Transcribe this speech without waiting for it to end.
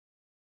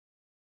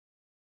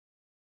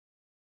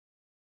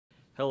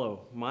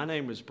Hello, my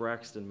name is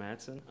Braxton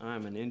Matson.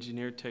 I'm an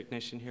engineer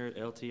technician here at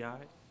LTI.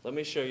 Let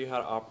me show you how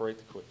to operate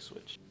the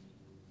QuickSwitch.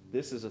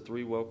 This is a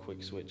 3-well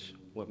QuickSwitch.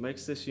 What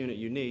makes this unit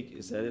unique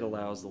is that it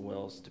allows the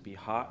wells to be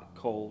hot,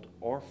 cold,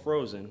 or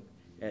frozen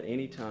at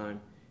any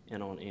time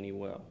and on any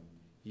well.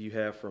 You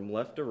have from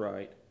left to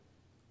right,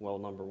 well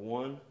number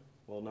 1,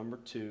 well number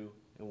 2,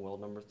 and well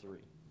number 3.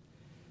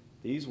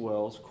 These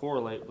wells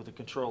correlate with the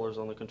controllers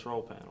on the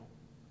control panel.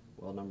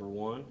 Well number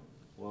 1,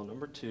 well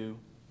number 2,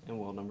 and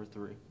well number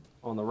 3.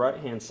 On the right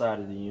hand side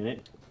of the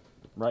unit,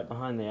 right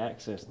behind the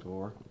access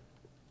door,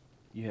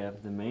 you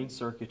have the main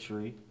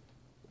circuitry,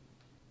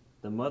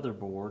 the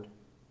motherboard,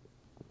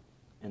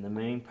 and the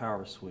main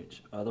power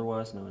switch,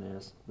 otherwise known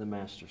as the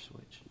master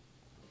switch.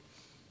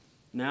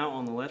 Now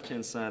on the left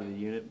hand side of the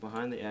unit,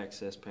 behind the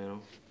access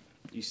panel,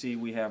 you see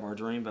we have our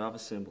drain valve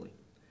assembly.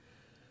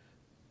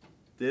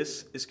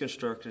 This is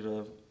constructed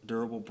of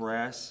durable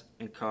brass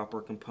and copper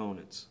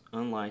components,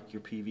 unlike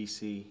your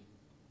PVC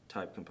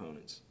type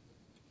components.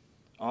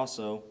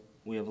 Also,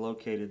 we have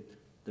located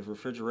the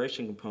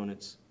refrigeration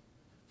components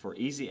for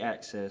easy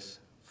access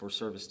for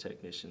service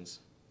technicians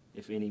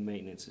if any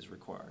maintenance is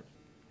required.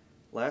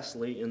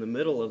 Lastly, in the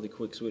middle of the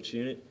QuickSwitch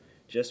unit,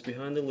 just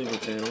behind the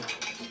louver panel,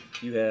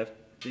 you have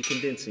the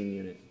condensing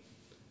unit.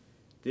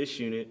 This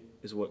unit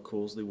is what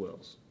cools the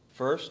wells.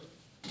 First,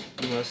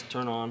 you must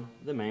turn on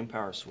the main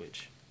power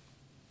switch.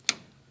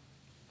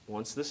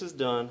 Once this is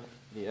done,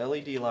 the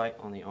LED light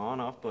on the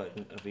on-off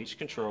button of each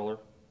controller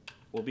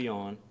will be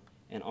on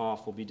and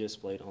off will be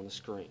displayed on the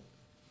screen.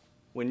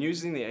 When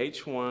using the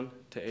H1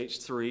 to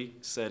H3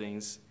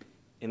 settings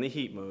in the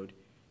heat mode,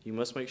 you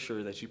must make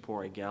sure that you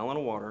pour a gallon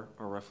of water,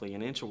 or roughly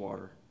an inch of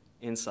water,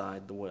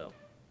 inside the well.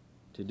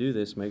 To do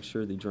this, make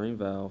sure the drain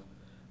valve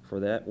for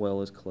that well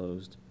is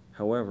closed.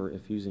 However,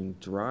 if using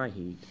dry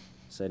heat,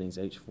 settings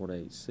H4 to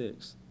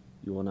H6,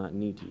 you will not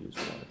need to use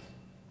water.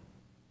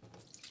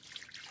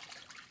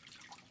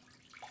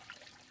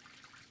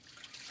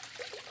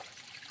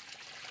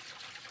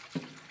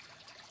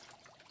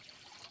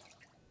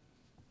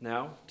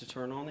 Now, to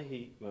turn on the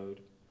heat mode,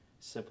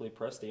 simply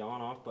press the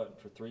on-off button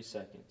for 3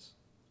 seconds.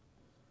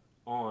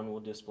 On will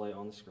display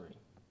on the screen.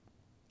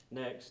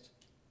 Next,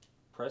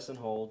 press and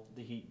hold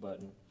the heat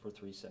button for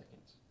 3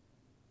 seconds.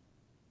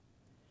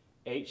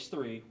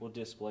 H3 will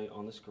display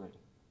on the screen.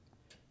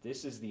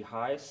 This is the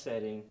highest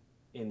setting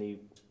in the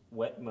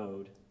wet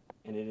mode,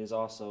 and it is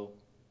also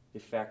the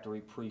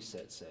factory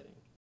preset setting.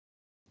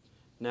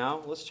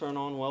 Now, let's turn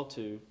on well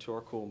 2 to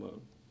our cool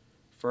mode.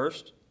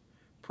 First,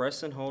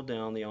 press and hold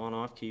down the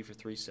on-off key for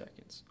 3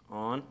 seconds.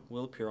 On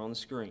will appear on the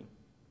screen.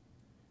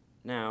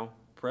 Now,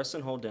 press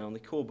and hold down the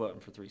cool button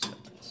for 3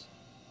 seconds.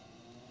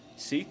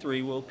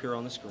 C3 will appear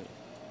on the screen.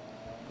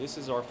 This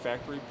is our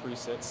factory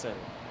preset setting,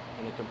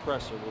 and the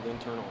compressor will then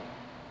turn on.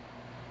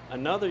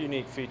 Another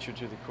unique feature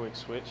to the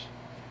QuickSwitch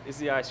is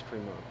the ice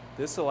cream mode.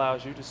 This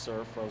allows you to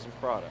serve frozen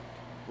product.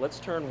 Let's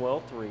turn well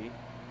 3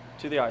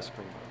 to the ice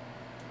cream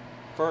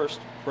mode. First,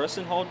 press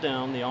and hold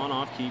down the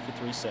on-off key for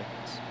 3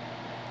 seconds.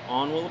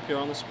 On will appear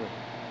on the screen.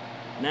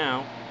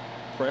 Now,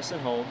 press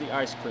and hold the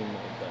ice cream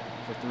mode button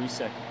for 3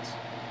 seconds.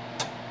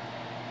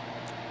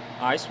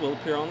 Ice will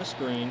appear on the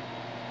screen,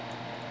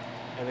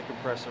 and the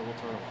compressor will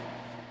turn on.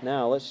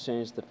 Now, let's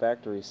change the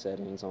factory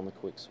settings on the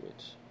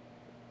QuickSwitch.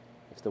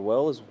 If the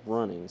well is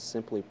running,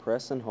 simply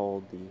press and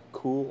hold the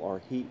cool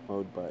or heat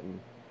mode button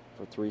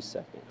for 3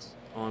 seconds.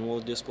 On will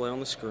display on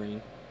the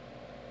screen.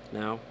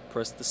 Now,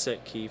 press the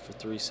set key for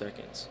 3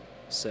 seconds.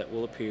 Set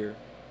will appear.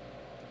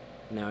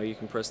 Now you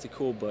can press the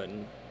cool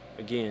button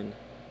again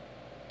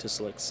to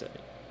select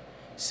setting.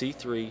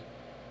 C3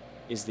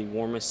 is the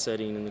warmest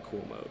setting in the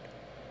cool mode.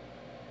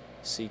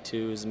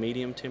 C2 is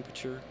medium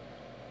temperature,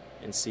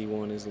 and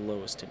C1 is the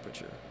lowest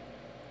temperature.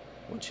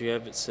 Once you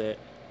have it set,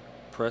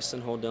 press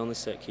and hold down the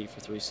set key for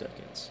 3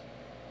 seconds.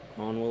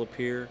 On will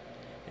appear,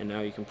 and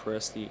now you can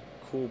press the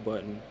cool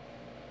button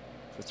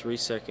for 3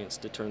 seconds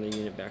to turn the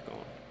unit back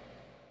on.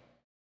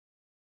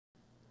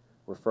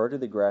 Refer to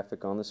the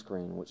graphic on the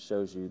screen which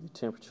shows you the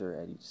temperature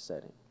at each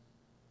setting.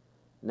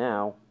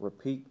 Now,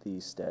 repeat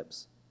these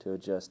steps to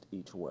adjust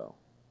each well.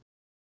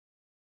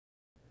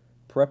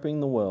 Prepping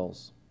the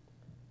wells.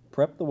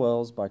 Prep the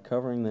wells by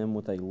covering them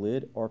with a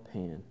lid or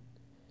pan.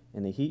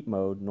 In the heat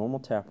mode, normal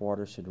tap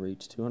water should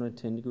reach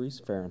 210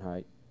 degrees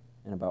Fahrenheit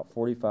in about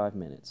 45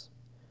 minutes.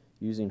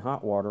 Using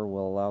hot water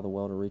will allow the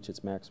well to reach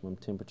its maximum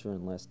temperature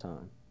in less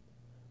time.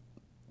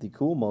 The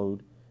cool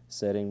mode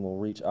setting will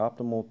reach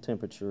optimal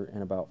temperature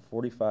in about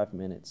 45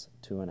 minutes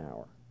to an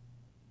hour.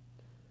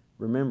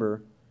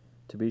 Remember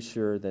to be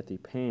sure that the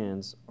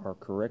pans are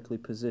correctly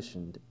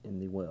positioned in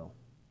the well.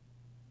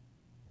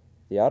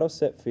 The auto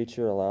set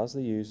feature allows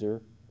the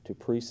user to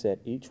preset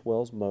each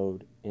well's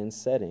mode and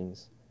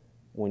settings.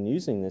 When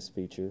using this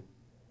feature,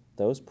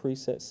 those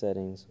preset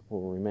settings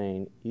will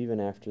remain even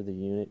after the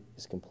unit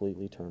is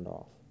completely turned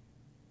off.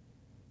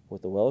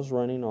 With the wells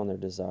running on their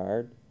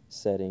desired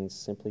settings,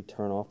 simply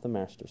turn off the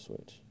master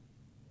switch.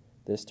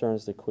 This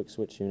turns the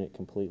QuickSwitch unit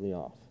completely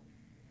off.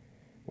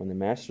 When the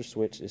master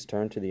switch is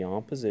turned to the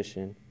on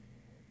position,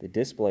 The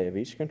display of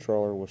each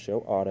controller will show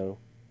auto,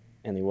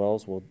 and the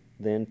wells will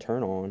then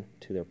turn on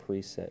to their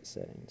preset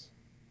settings.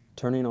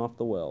 Turning off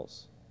the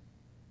wells.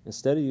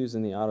 Instead of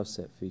using the auto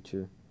set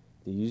feature,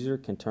 the user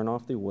can turn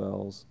off the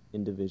wells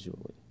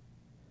individually.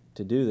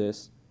 To do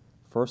this,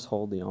 first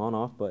hold the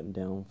on-off button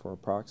down for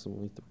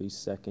approximately 3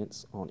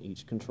 seconds on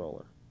each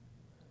controller.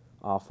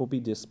 Off will be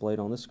displayed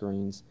on the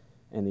screens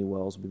and the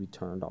wells will be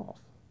turned off.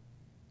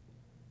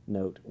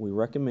 Note, we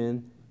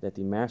recommend that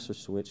the master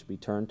switch be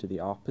turned to the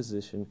off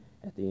position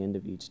at the end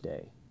of each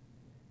day.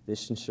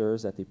 This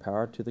ensures that the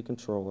power to the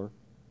controller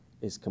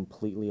is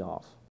completely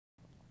off.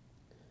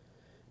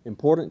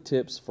 Important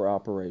tips for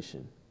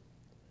operation.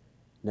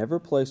 Never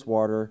place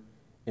water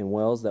in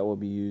wells that will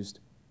be used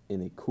in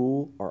the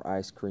cool or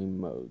ice cream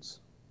modes.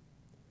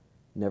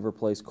 Never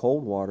place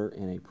cold water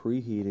in a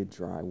preheated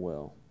dry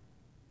well.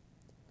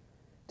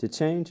 To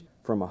change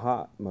from a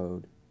hot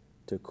mode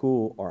to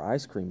cool or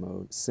ice cream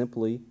mode,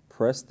 simply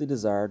press the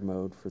desired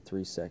mode for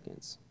 3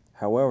 seconds.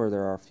 However,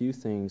 there are a few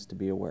things to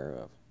be aware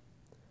of.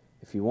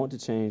 If you want to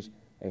change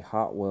a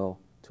hot well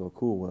to a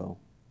cool well,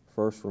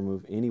 first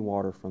remove any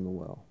water from the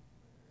well.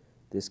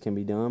 This can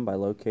be done by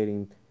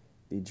locating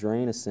the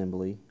drain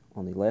assembly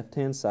on the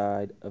left-hand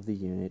side of the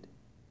unit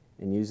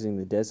and using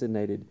the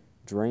designated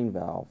drain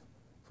valve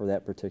for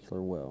that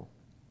particular well.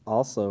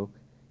 Also,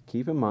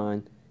 keep in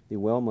mind the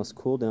well must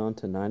cool down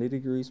to 90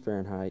 degrees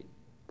Fahrenheit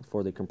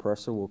before the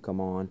compressor will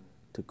come on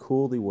to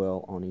cool the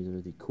well on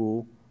either the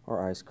cool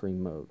or ice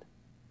cream mode.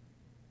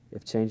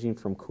 If changing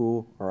from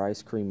cool or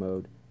ice cream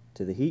mode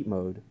to the heat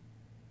mode,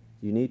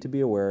 you need to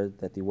be aware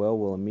that the well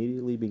will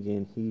immediately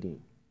begin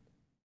heating.